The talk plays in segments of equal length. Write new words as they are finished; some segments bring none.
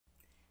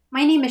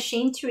My name is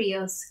Shane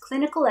Torrijos,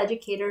 Clinical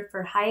Educator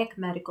for Hayek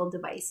Medical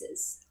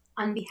Devices.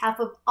 On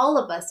behalf of all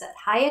of us at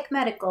Hayek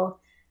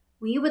Medical,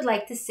 we would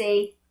like to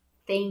say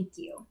thank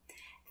you.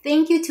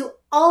 Thank you to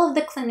all of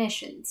the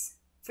clinicians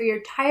for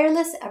your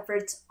tireless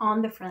efforts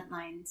on the front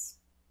lines.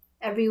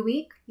 Every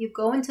week, you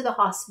go into the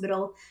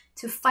hospital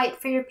to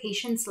fight for your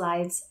patients'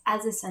 lives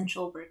as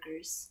essential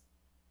workers.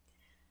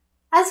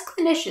 As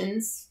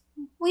clinicians,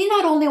 we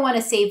not only want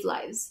to save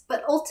lives,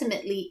 but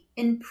ultimately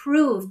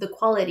improve the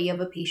quality of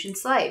a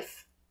patient's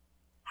life.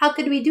 How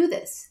could we do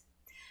this?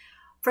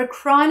 For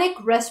chronic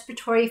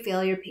respiratory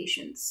failure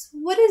patients,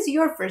 what is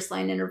your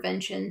first-line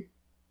intervention?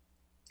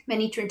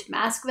 Many turn to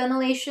mask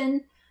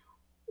ventilation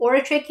or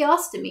a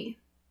tracheostomy.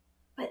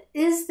 But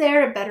is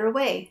there a better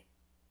way?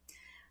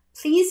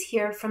 Please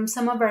hear from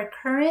some of our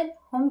current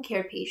home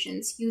care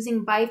patients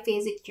using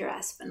Biphasic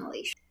Cuirass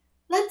Ventilation.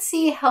 Let's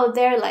see how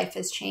their life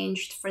has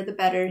changed for the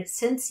better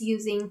since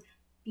using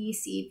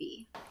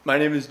BCV. My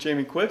name is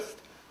Jamie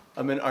Quist.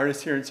 I'm an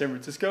artist here in San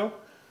Francisco.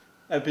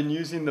 I've been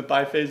using the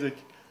Biphasic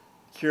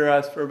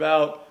Cuirass for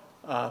about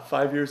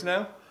 5 years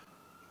now.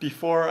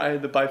 Before I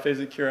had the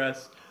Biphasic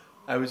Cuirass,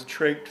 I was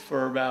trached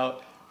for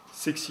about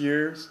 6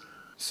 years.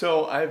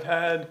 So I've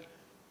had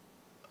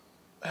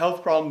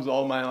health problems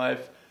all my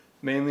life,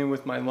 mainly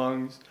with my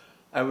lungs.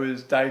 I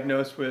was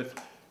diagnosed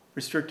with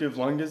restrictive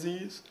lung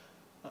disease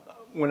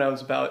when I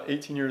was about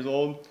 18 years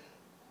old,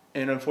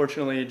 and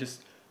unfortunately it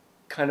just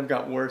kind of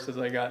got worse as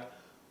I got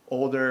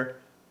older.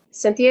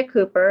 Cynthia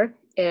Cooper,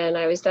 and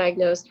I was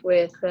diagnosed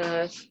with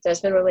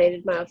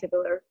desmond-related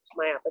myotubular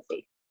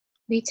myopathy.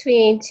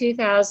 Between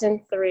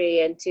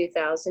 2003 and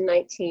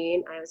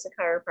 2019, I was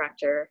a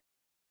chiropractor.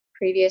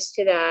 Previous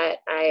to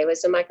that, I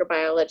was a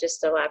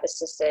microbiologist, a lab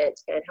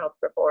assistant, and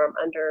helped perform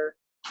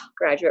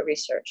undergraduate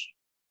research.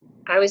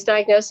 I was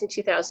diagnosed in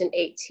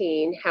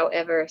 2018.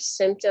 However,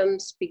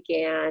 symptoms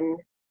began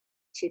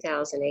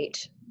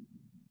 2008.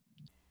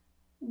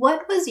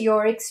 What was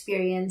your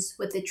experience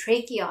with the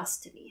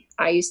tracheostomy?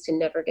 I used to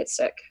never get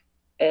sick,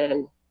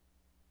 and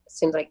it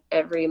seems like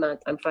every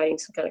month I'm fighting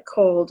some kind of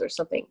cold or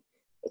something.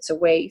 It's a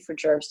way for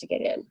germs to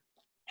get in.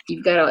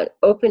 You've got an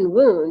open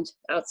wound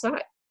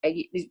outside.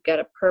 You've got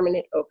a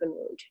permanent open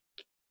wound.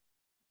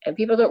 And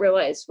people don't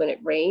realize when it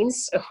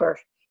rains, or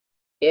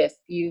if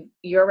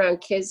you're around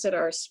kids that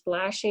are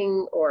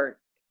splashing or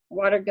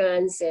water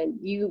guns, and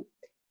you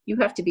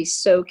have to be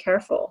so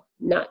careful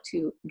not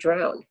to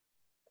drown.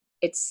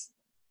 And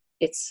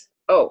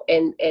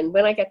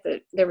when I got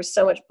there was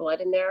so much blood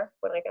in there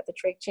when I got the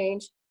trach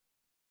change.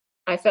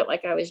 I felt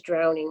like I was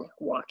drowning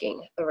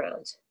walking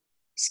around.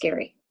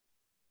 Scary.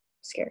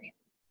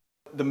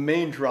 The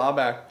main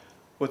drawback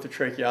with the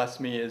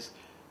tracheostomy is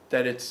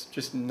that it's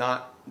just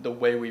not the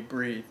way we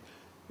breathe.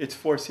 It's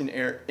forcing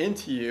air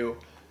into you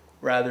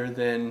rather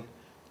than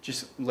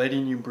just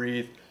letting you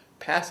breathe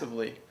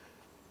passively.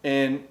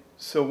 And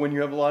so when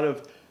you have a lot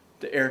of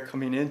the air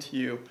coming into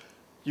you,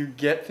 you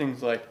get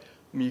things like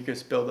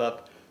mucus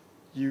buildup.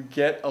 You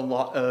get a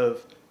lot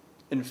of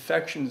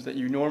infections that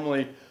you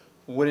normally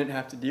wouldn't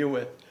have to deal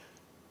with.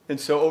 And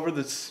so over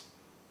this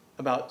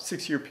about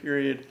 6-year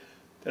period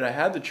that I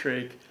had the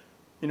trach,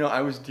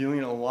 I was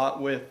dealing a lot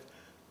with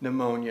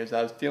pneumonias.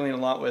 I was dealing a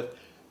lot with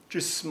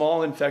just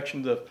small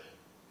infections of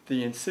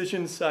the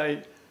incision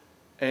site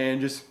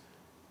and just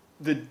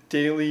the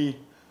daily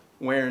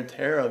wear and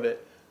tear of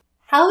it.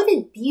 How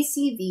did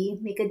BCV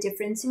make a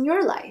difference in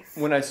your life?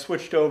 When I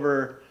switched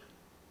over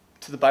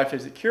to the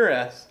Biphasic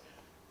Cuirass,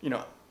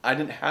 I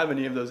didn't have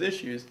any of those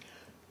issues.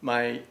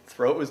 My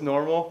throat was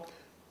normal,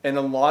 and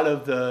a lot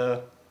of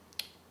the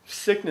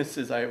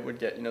sicknesses I would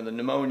get, the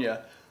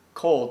pneumonia,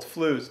 colds,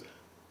 flus,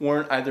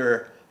 weren't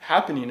either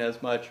happening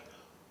as much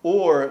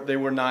or they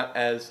were not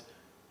as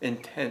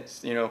intense.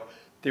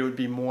 They would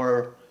be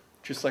more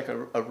just like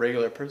a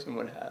regular person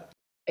would have.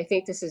 I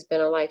think this has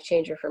been a life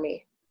changer for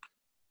me.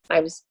 I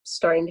was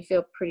starting to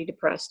feel pretty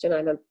depressed, and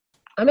I'm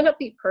an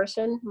upbeat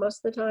person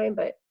most of the time,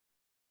 but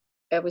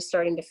I was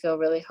starting to feel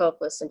really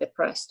hopeless and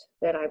depressed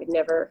that I would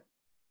never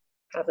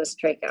have this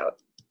trach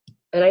out.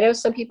 And I know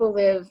some people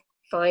live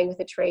fine with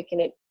a trach,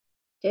 and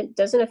it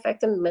doesn't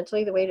affect them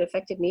mentally the way it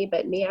affected me,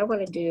 but me, I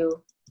want to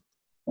do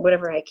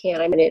whatever I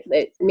can.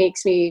 It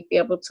makes me be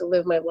able to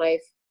live my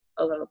life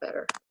a little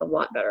better, a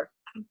lot better,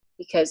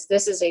 because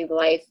this is a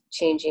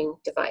life-changing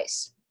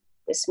device.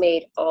 This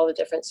made all the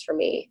difference for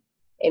me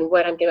in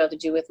what I'm going to be able to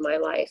do with my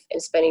life and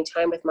spending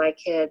time with my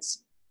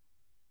kids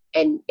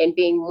and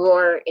being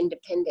more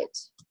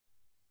independent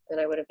than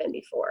I would have been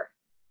before.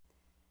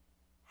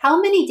 How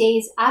many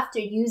days after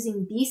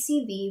using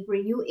BCV were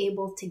you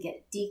able to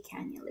get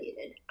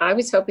de-cannulated? I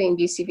was hoping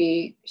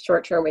BCV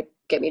short-term would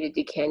get me to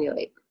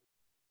decannulate,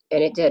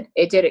 and it did.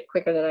 It did it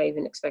quicker than I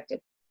even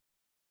expected.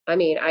 I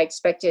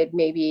expected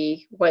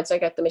maybe once I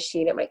got the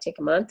machine, it might take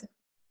a month.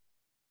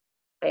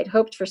 I had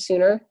hoped for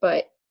sooner,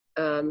 but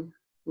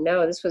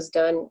no, this was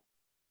done.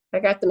 I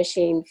got the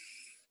machine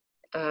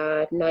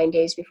 9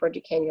 days before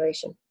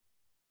decannulation.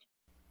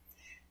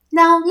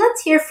 Now,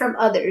 let's hear from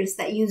others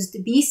that used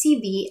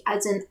BCV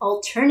as an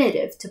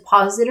alternative to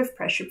positive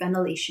pressure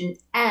ventilation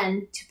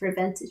and to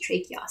prevent a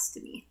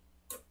tracheostomy.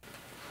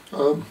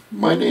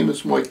 My name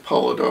is Mike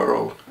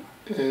Polidoro,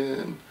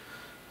 and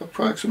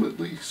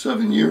approximately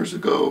 7 years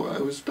ago I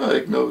was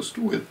diagnosed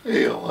with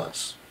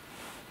ALS.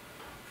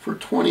 For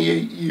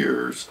 28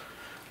 years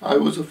I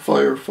was a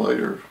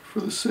firefighter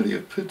for the city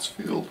of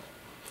Pittsfield.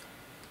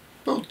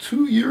 About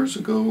 2 years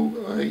ago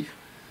I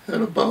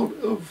had a bout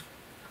of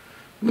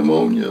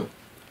pneumonia,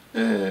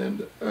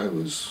 and I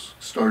was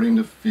starting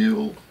to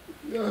feel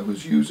I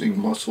was using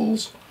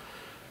muscles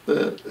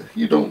that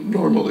you don't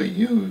normally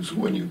use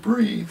when you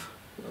breathe.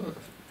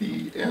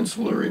 The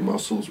ancillary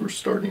muscles were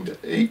starting to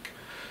ache,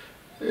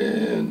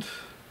 and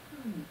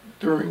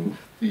during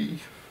the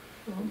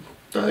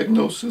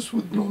diagnosis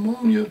with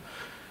pneumonia,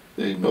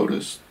 they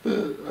noticed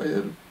that I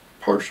had a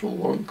partial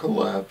lung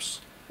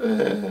collapse,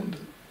 and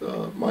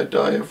my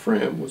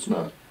diaphragm was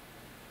not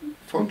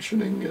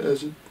functioning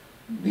as it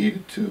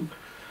needed to.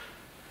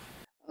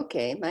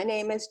 Okay, my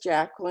name is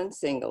Jacqueline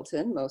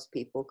Singleton. Most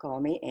people call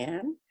me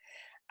Ann.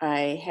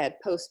 I had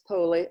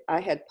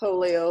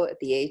polio at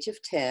the age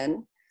of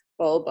 10,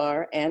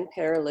 bulbar and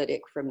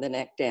paralytic from the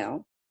neck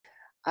down.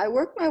 I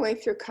worked my way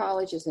through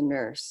college as a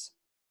nurse,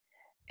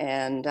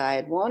 and I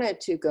had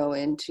wanted to go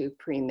into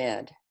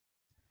pre-med,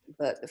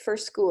 but the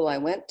first school I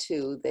went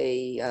to,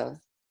 they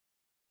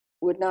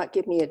would not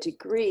give me a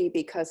degree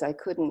because I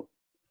couldn't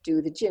do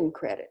the gym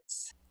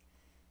credits.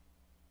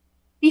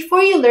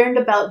 Before you learned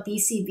about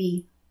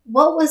BCV,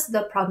 what was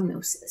the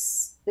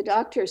prognosis? The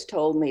doctors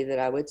told me that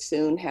I would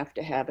soon have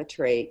to have a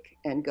trach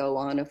and go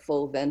on a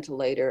full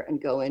ventilator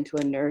and go into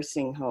a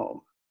nursing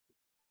home.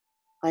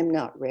 I'm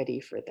not ready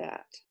for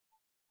that.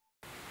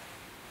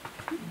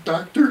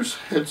 Doctors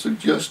had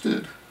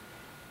suggested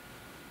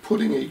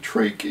putting a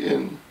trach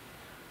in,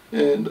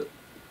 and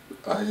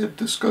I had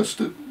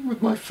discussed it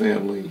with my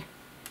family,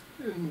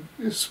 and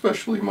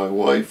especially my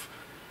wife,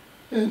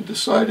 and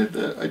decided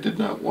that I did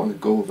not want to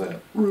go that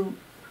route.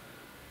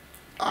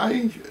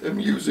 I am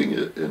using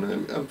it, and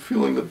I'm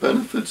feeling the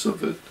benefits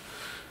of it.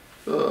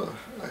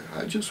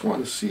 I just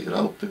want to see it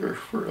out there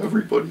for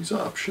everybody's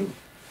option.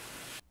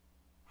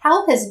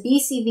 How has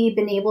BCV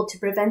been able to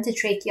prevent a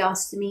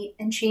tracheostomy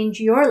and change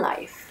your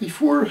life?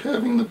 Before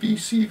having the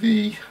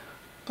BCV,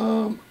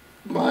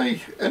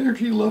 my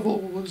energy level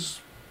was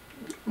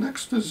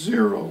next to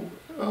zero.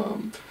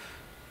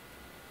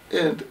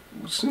 And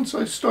since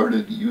I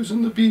started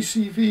using the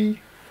BCV,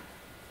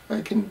 I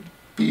can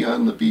be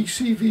on the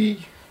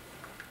BCV,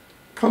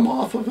 come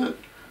off of it,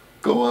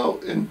 go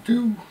out and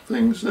do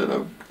things that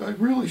I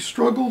really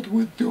struggled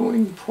with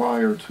doing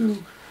prior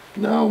to.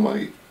 Now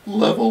my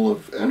level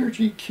of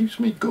energy keeps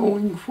me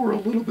going for a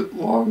little bit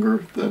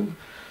longer than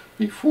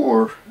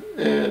before,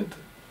 and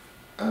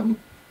I'm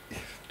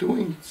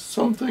doing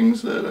some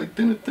things that I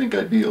didn't think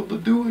I'd be able to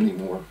do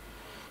anymore.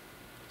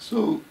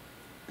 So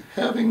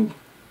having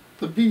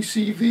the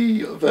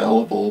BCV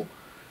available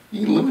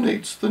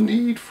eliminates the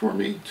need for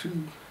me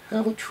to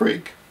have a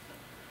trach.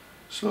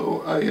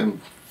 So I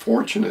am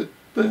fortunate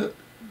that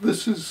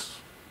this is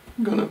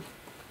going to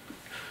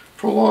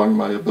prolong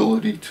my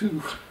ability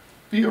to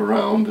be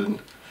around and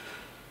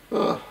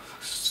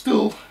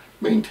still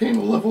maintain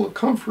a level of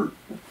comfort.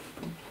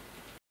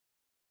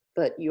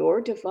 But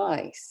your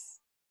device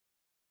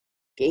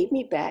gave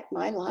me back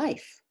my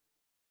life.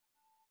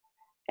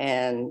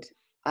 And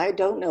I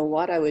don't know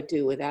what I would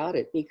do without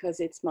it,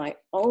 because it's my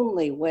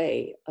only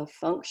way of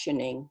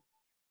functioning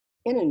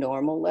in a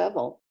normal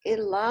level. It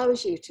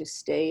allows you to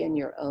stay in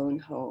your own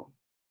home.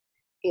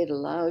 It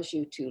allows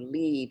you to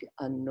lead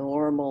a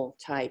normal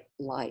type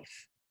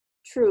life.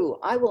 True,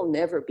 I will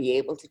never be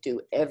able to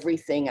do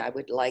everything I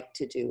would like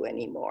to do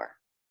anymore,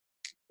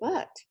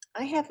 but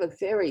I have a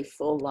very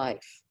full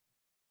life.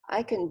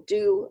 I can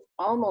do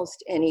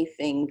almost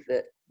anything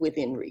that,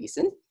 within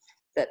reason,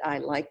 that I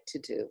like to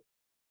do.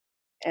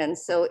 And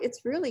so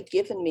it's really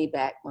given me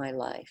back my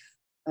life.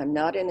 I'm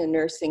not in a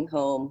nursing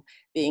home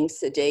being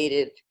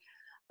sedated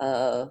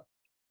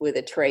with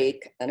a trach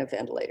and a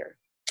ventilator,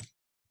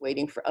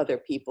 waiting for other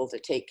people to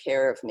take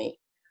care of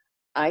me.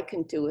 I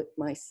can do it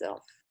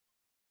myself.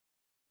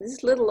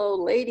 This little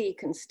old lady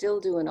can still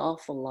do an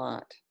awful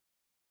lot.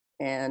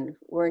 And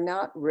we're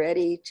not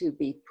ready to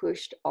be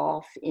pushed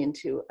off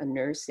into a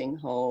nursing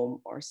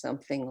home or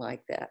something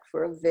like that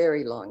for a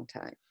very long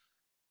time.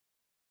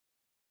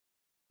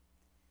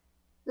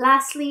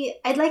 Lastly,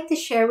 I'd like to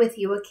share with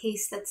you a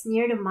case that's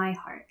near to my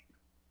heart.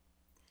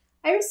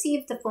 I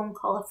received a phone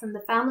call from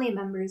the family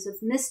members of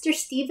Mr.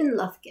 Stephen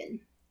Lufkin,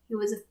 who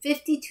was a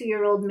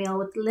 52-year-old male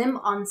with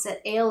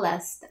limb-onset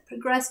ALS that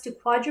progressed to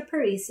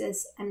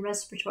quadriparesis and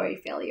respiratory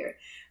failure,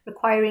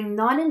 requiring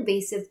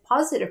non-invasive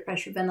positive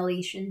pressure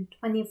ventilation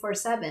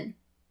 24/7.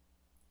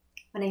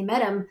 When I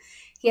met him,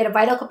 he had a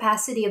vital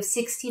capacity of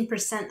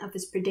 16% of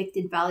his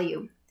predicted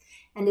value,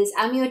 and his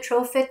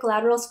amyotrophic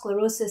lateral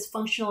sclerosis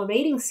functional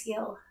rating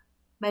scale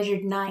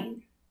measured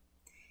 9.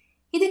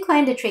 He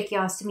declined a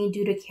tracheostomy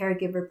due to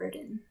caregiver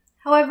burden.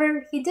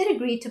 However, he did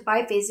agree to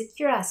biphasic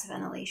cuirass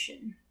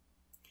ventilation.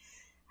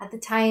 At the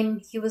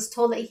time, he was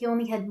told that he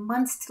only had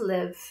months to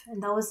live,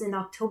 and that was in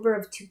October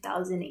of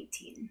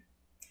 2018.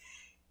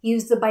 He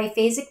used the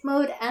biphasic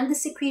mode and the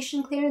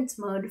secretion clearance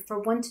mode for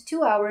 1 to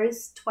 2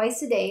 hours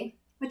twice a day,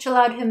 which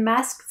allowed him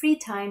mask-free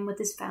time with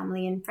his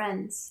family and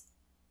friends.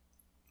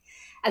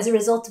 As a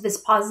result of his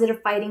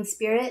positive fighting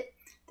spirit,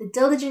 the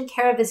diligent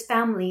care of his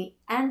family,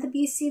 and the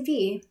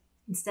BCV,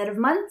 instead of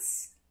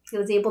months, he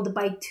was able to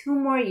buy 2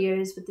 more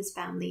years with his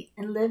family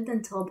and lived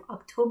until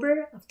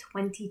October of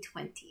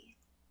 2020.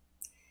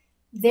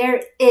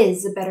 There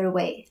is a better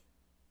way.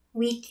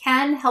 We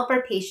can help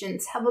our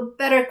patients have a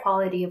better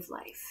quality of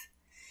life.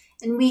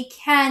 And we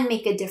can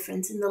make a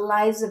difference in the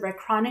lives of our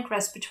chronic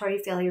respiratory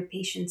failure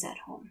patients at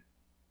home.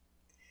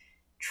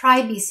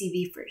 Try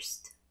BCV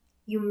first.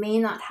 You may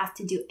not have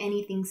to do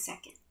anything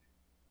second.